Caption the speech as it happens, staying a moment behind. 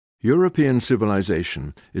European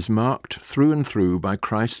civilization is marked through and through by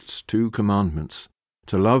Christ's two commandments,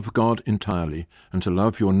 to love God entirely and to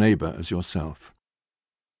love your neighbour as yourself.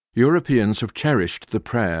 Europeans have cherished the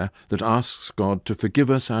prayer that asks God to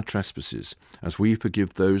forgive us our trespasses, as we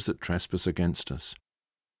forgive those that trespass against us.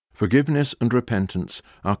 Forgiveness and repentance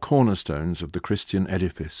are cornerstones of the Christian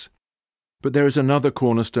edifice. But there is another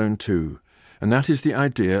cornerstone too, and that is the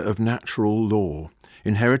idea of natural law,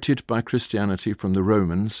 inherited by Christianity from the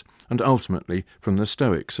Romans and ultimately from the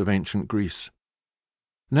Stoics of ancient Greece.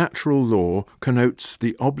 Natural law connotes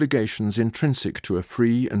the obligations intrinsic to a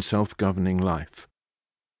free and self-governing life.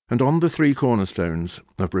 And on the three cornerstones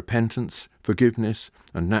of repentance, forgiveness,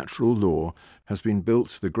 and natural law has been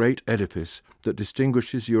built the great edifice that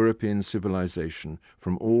distinguishes European civilization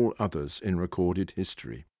from all others in recorded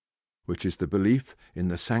history, which is the belief in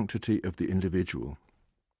the sanctity of the individual.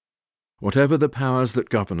 Whatever the powers that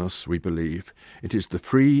govern us, we believe, it is the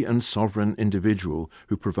free and sovereign individual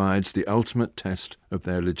who provides the ultimate test of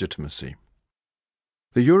their legitimacy.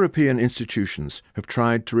 The European institutions have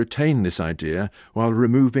tried to retain this idea while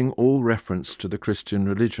removing all reference to the Christian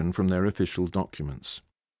religion from their official documents.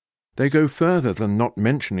 They go further than not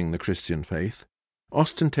mentioning the Christian faith,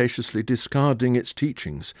 ostentatiously discarding its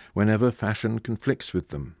teachings whenever fashion conflicts with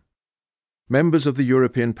them. Members of the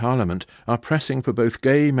European Parliament are pressing for both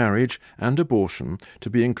gay marriage and abortion to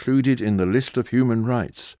be included in the list of human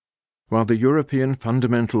rights, while the European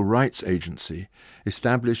Fundamental Rights Agency,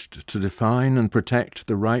 established to define and protect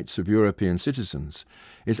the rights of European citizens,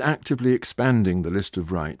 is actively expanding the list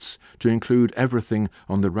of rights to include everything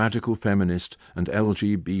on the radical feminist and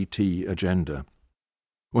LGBT agenda.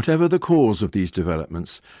 Whatever the cause of these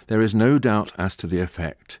developments, there is no doubt as to the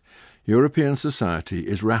effect. European society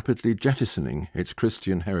is rapidly jettisoning its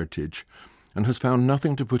Christian heritage and has found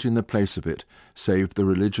nothing to put in the place of it save the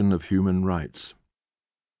religion of human rights.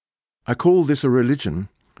 I call this a religion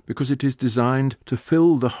because it is designed to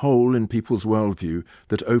fill the hole in people's worldview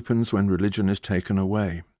that opens when religion is taken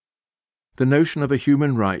away. The notion of a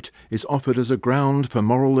human right is offered as a ground for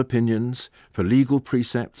moral opinions, for legal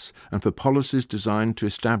precepts, and for policies designed to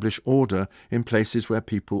establish order in places where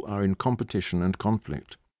people are in competition and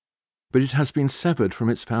conflict. But it has been severed from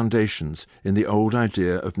its foundations in the old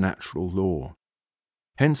idea of natural law.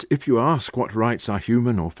 Hence, if you ask what rights are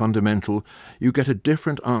human or fundamental, you get a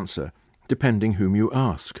different answer depending whom you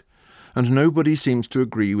ask, and nobody seems to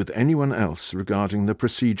agree with anyone else regarding the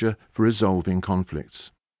procedure for resolving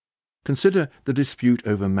conflicts. Consider the dispute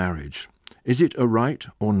over marriage. Is it a right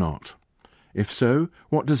or not? If so,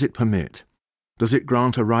 what does it permit? Does it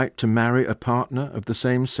grant a right to marry a partner of the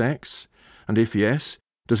same sex? And if yes,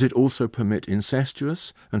 does it also permit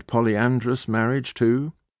incestuous and polyandrous marriage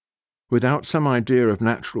too? Without some idea of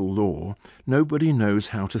natural law, nobody knows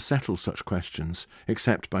how to settle such questions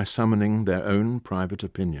except by summoning their own private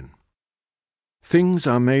opinion. Things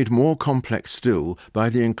are made more complex still by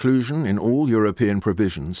the inclusion in all European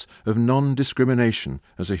provisions of non-discrimination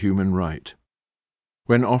as a human right.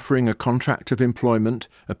 When offering a contract of employment,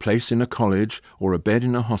 a place in a college, or a bed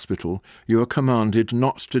in a hospital, you are commanded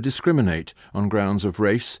not to discriminate on grounds of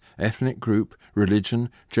race, ethnic group, religion,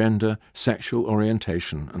 gender, sexual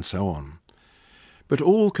orientation, and so on. But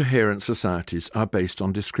all coherent societies are based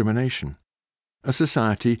on discrimination. A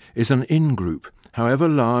society is an in-group, however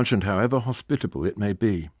large and however hospitable it may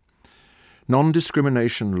be.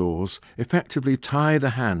 Non-discrimination laws effectively tie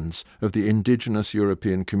the hands of the indigenous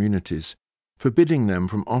European communities, forbidding them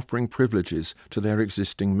from offering privileges to their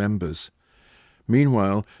existing members.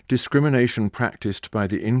 Meanwhile, discrimination practiced by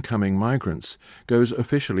the incoming migrants goes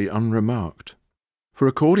officially unremarked. For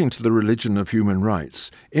according to the religion of human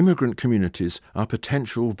rights, immigrant communities are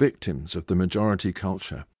potential victims of the majority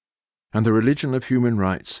culture, and the religion of human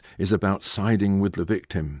rights is about siding with the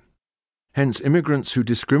victim. Hence, immigrants who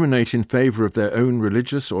discriminate in favour of their own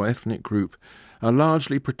religious or ethnic group are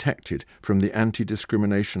largely protected from the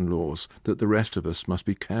anti-discrimination laws that the rest of us must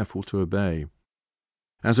be careful to obey.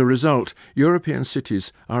 As a result, European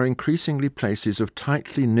cities are increasingly places of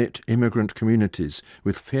tightly knit immigrant communities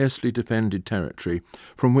with fiercely defended territory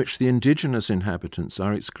from which the indigenous inhabitants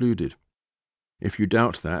are excluded. If you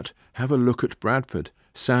doubt that, have a look at Bradford,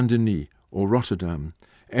 Saint-Denis, or Rotterdam,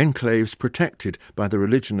 enclaves protected by the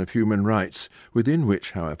religion of human rights, within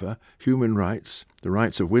which, however, human rights, the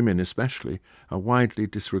rights of women especially, are widely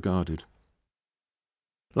disregarded.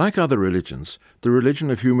 Like other religions, the religion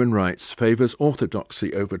of human rights favours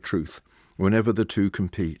orthodoxy over truth, whenever the two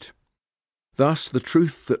compete. Thus, the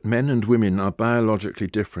truth that men and women are biologically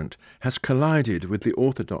different has collided with the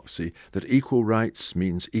orthodoxy that equal rights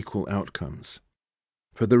means equal outcomes.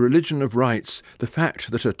 For the religion of rights, the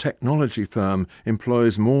fact that a technology firm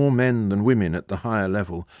employs more men than women at the higher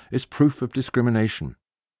level is proof of discrimination.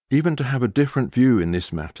 Even to have a different view in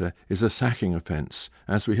this matter is a sacking offence,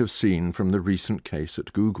 as we have seen from the recent case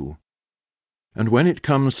at Google. And when it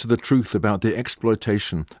comes to the truth about the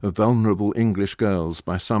exploitation of vulnerable English girls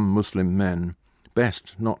by some Muslim men,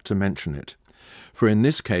 best not to mention it. For in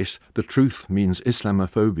this case the truth means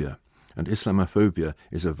Islamophobia, and Islamophobia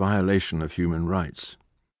is a violation of human rights.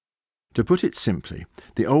 To put it simply,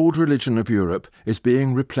 the old religion of Europe is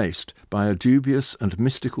being replaced by a dubious and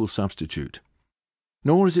mystical substitute.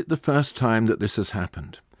 Nor is it the first time that this has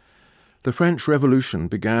happened. The French Revolution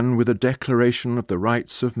began with a declaration of the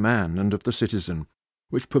rights of man and of the citizen,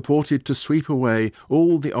 which purported to sweep away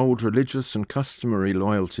all the old religious and customary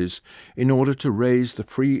loyalties in order to raise the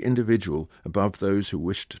free individual above those who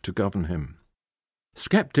wished to govern him.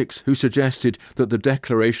 Skeptics who suggested that the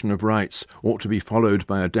Declaration of Rights ought to be followed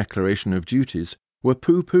by a Declaration of Duties were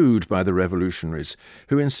pooh-poohed by the revolutionaries,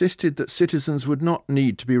 who insisted that citizens would not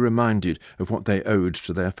need to be reminded of what they owed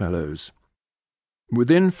to their fellows.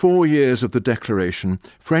 Within 4 years of the Declaration,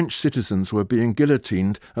 French citizens were being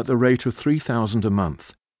guillotined at the rate of 3,000 a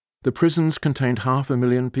month. The prisons contained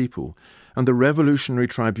 500,000 people, and the revolutionary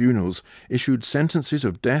tribunals issued sentences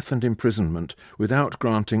of death and imprisonment without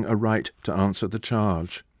granting a right to answer the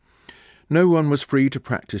charge. No one was free to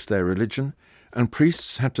practice their religion, and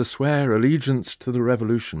priests had to swear allegiance to the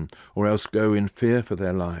revolution or else go in fear for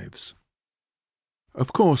their lives.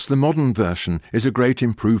 Of course, the modern version is a great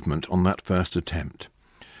improvement on that first attempt.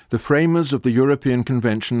 The framers of the European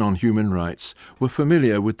Convention on Human Rights were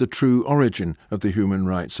familiar with the true origin of the human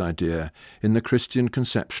rights idea in the Christian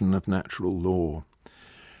conception of natural law.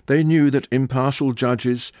 They knew that impartial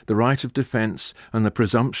judges, the right of defence, and the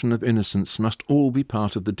presumption of innocence must all be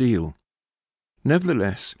part of the deal.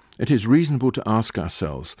 Nevertheless, it is reasonable to ask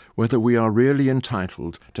ourselves whether we are really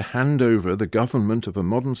entitled to hand over the government of a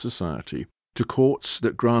modern society to courts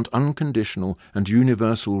that grant unconditional and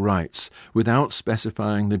universal rights without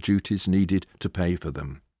specifying the duties needed to pay for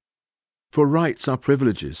them. For rights are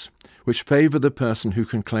privileges, which favour the person who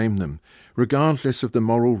can claim them, regardless of the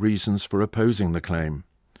moral reasons for opposing the claim.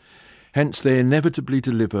 Hence they inevitably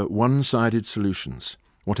deliver one-sided solutions,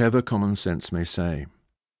 whatever common sense may say.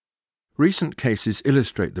 Recent cases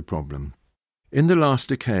illustrate the problem. In the last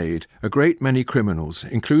decade, a great many criminals,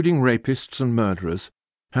 including rapists and murderers,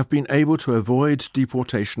 have been able to avoid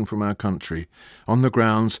deportation from our country on the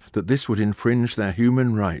grounds that this would infringe their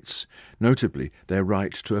human rights, notably their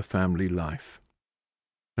right to a family life.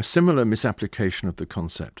 A similar misapplication of the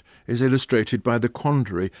concept is illustrated by the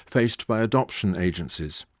quandary faced by adoption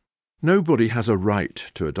agencies. Nobody has a right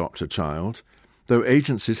to adopt a child, though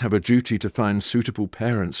agencies have a duty to find suitable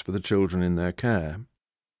parents for the children in their care.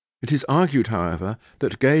 It is argued, however,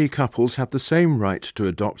 that gay couples have the same right to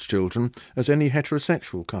adopt children as any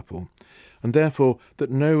heterosexual couple, and therefore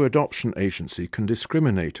that no adoption agency can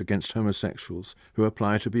discriminate against homosexuals who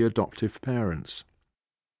apply to be adoptive parents.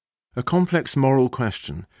 A complex moral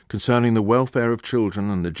question concerning the welfare of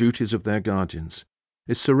children and the duties of their guardians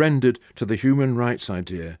is surrendered to the human rights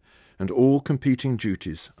idea, and all competing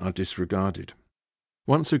duties are disregarded.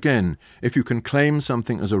 Once again, if you can claim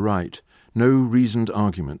something as a right, no reasoned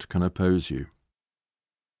argument can oppose you.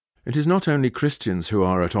 It is not only Christians who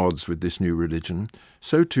are at odds with this new religion,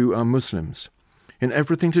 so too are Muslims. In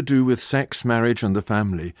everything to do with sex, marriage and the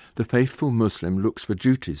family, the faithful Muslim looks for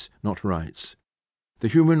duties, not rights. The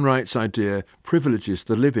human rights idea privileges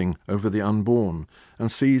the living over the unborn and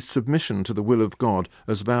sees submission to the will of God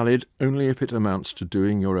as valid only if it amounts to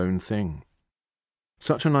doing your own thing.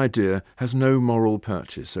 Such an idea has no moral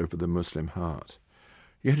purchase over the Muslim heart.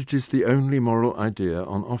 Yet it is the only moral idea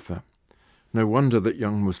on offer. No wonder that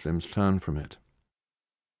young Muslims turn from it.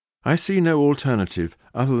 I see no alternative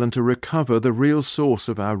other than to recover the real source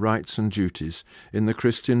of our rights and duties in the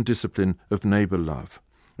Christian discipline of neighbour love,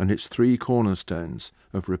 and its 3 cornerstones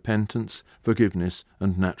of repentance, forgiveness,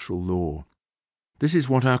 and natural law. This is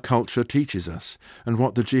what our culture teaches us, and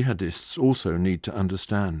what the jihadists also need to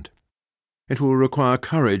understand. It will require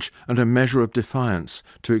courage and a measure of defiance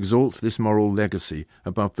to exalt this moral legacy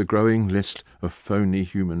above the growing list of phony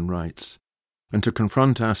human rights, and to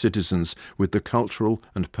confront our citizens with the cultural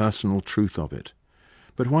and personal truth of it.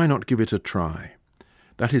 But why not give it a try?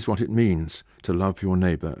 That is what it means to love your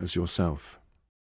neighbour as yourself.